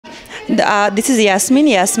This is Yasmin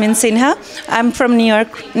Sinha. I'm from New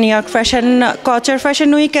York Fashion, Couture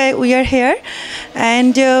Fashion Week. We are here,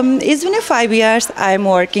 and it's been 5 years. I'm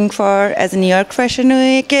working as New York Fashion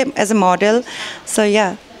Week as a model. So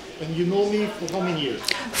yeah. And you know me for how many years?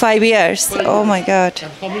 5 years. 5 years. Oh my God.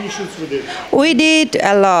 And how many shoots we did? We did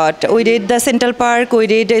a lot. We did the Central Park. We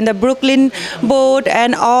did in the Brooklyn boat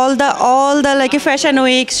and all the like Fashion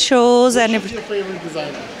Week shows and. What's your favorite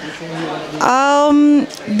designer? Which one you want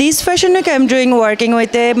to do? This Fashion Week I'm working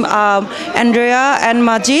with them, Andrea and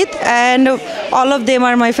Majid, and all of them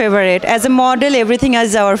are my favorite. As a model, everything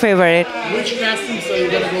is our favorite. Which castings are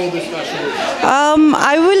you going to go this Fashion Week?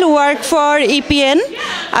 I will work for EPN.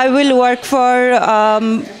 I will work for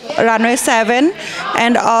Runway 7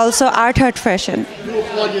 and also Art Fashion. Do a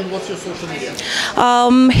plug-in. What's your social media?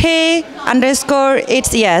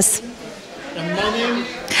 Hey_it's yes. And my name?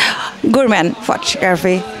 Gurman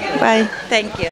Photography. Bye. Thank you.